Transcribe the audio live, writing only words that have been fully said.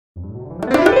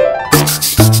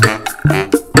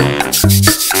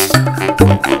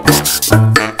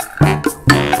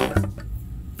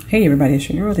Hey everybody, it's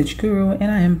your girl, the Guru,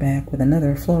 and I am back with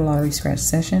another Florida Lottery Scratch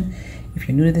session. If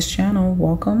you're new to this channel,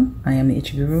 welcome. I am the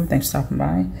Itchy Guru. Thanks for stopping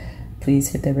by.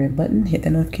 Please hit that red button, hit that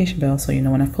notification bell so you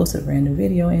know when I post a brand new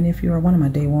video. And if you are one of my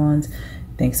day ones,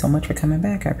 thanks so much for coming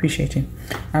back. I appreciate you.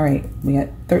 All right, we got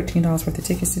 $13 worth of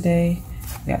tickets today.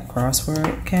 We got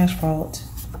Crossword, Cash Vault,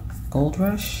 Gold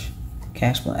Rush,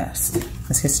 Cash Blast.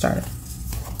 Let's get started.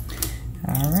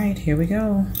 All right, here we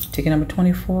go. Ticket number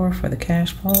 24 for the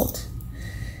Cash Vault.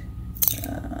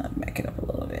 Back it up a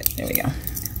little bit. There we go.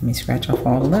 Let me scratch off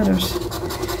all the letters.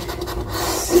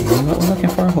 See what we're looking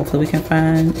for. Hopefully we can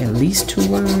find at least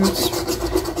 2 words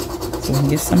so we can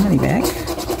get some money back.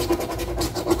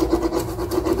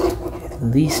 At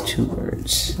least 2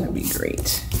 words. That'd be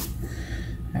great.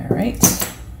 All right.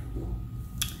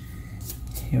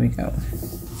 Here we go.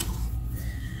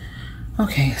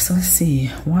 Okay, so let's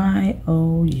see.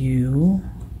 Y-O-U,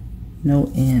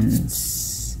 no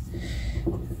ends.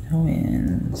 No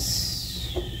ends.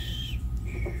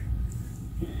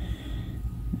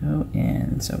 No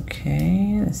ends.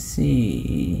 Okay, let's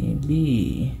see.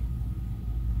 B.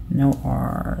 No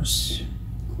R's.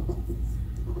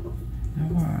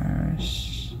 No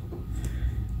R's.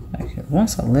 Okay,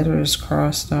 once a letter is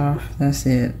crossed off, that's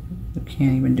it. You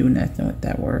can't even do nothing with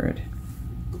that word.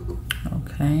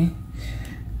 Okay.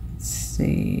 Let's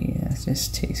see. That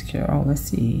just takes care of. Oh, let's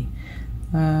see.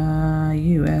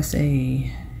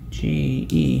 USA.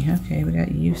 G-E. Okay, we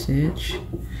got usage.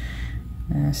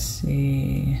 Let's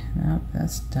see. Nope,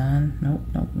 that's done. Nope,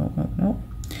 nope, nope, nope, nope.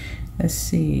 Let's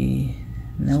see.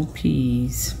 No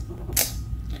P's.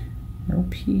 No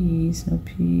P's, no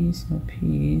P's, no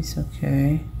P's.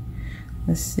 Okay.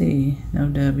 Let's see. No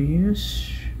W's.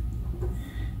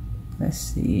 Let's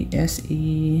see.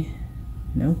 S-E.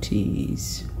 No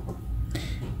T's.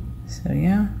 So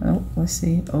yeah. Oh, let's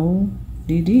see.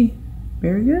 O-D-D.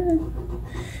 Very good.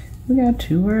 We got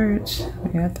 2 words.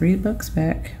 We got $3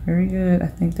 back. Very good. I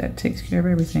think that takes care of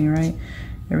everything, right?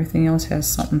 Everything else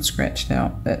has something scratched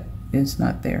out that is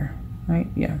not there, right?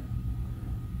 Yeah.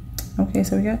 Okay,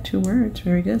 so we got 2 words.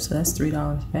 Very good. So that's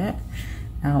 $3 back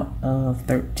out of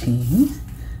 13.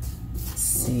 Let's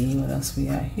see what else we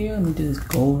got here. Let me do this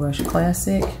Gold Rush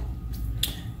Classic.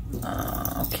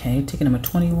 Okay, ticket number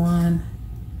 21.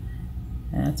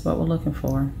 That's what we're looking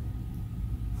for.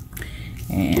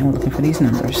 And we're looking for these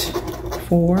numbers: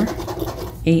 4,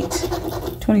 8,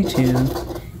 22,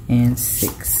 and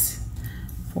 6.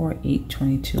 4, 8,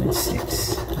 22, and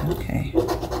 6. Okay.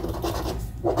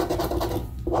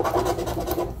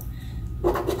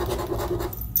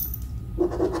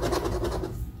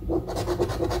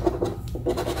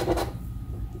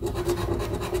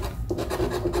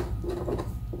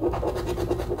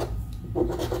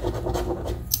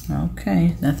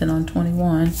 Okay, nothing on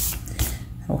 21.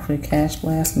 Hopefully Cash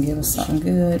Blast can give us something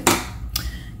good.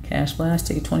 Cash Blast,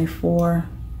 ticket 24.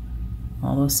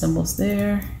 All those symbols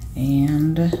there.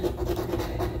 And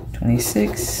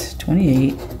 26,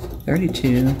 28,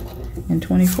 32, and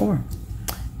 24.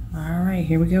 All right,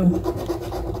 here we go.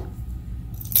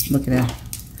 Look at that.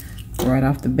 Right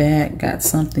off the bat, got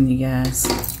something, you guys.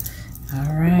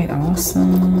 All right,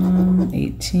 awesome.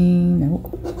 18,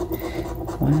 nope.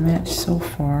 1 match so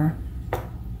far.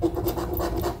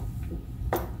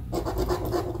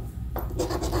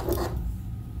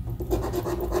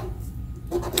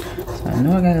 I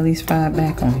know I got at least 5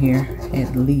 back on here,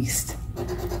 at least.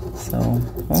 So,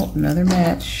 oh, another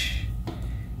match.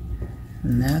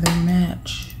 Another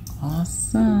match.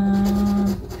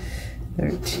 Awesome.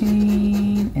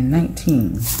 13 and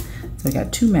 19. So we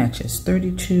got 2 matches,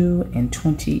 32 and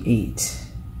 28.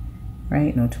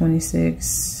 Right? No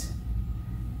 26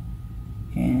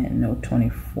 and no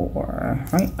 24.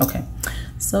 Right? Okay.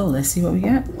 So let's see what we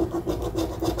got.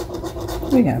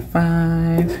 We got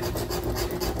 5.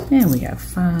 And we got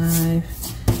 5.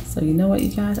 So you know what, you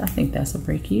guys? I think that's a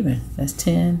break even. That's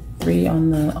 10. 3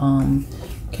 on the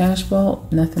Cash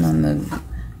Vault. Nothing on the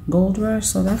Gold Rush.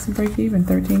 So that's a break even.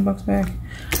 $13 back.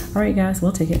 All right, guys.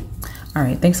 We'll take it. All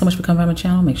right. Thanks so much for coming by my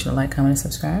channel. Make sure to like, comment, and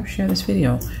subscribe. Share this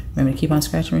video. Remember to keep on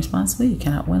scratching responsibly. You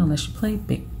cannot win unless you play.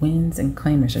 Big wins and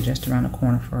claimers are just around the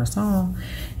corner for us all.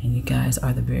 And you guys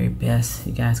are the very best.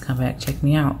 You guys come back. Check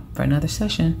me out for another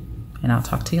session. And I'll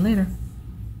talk to you later.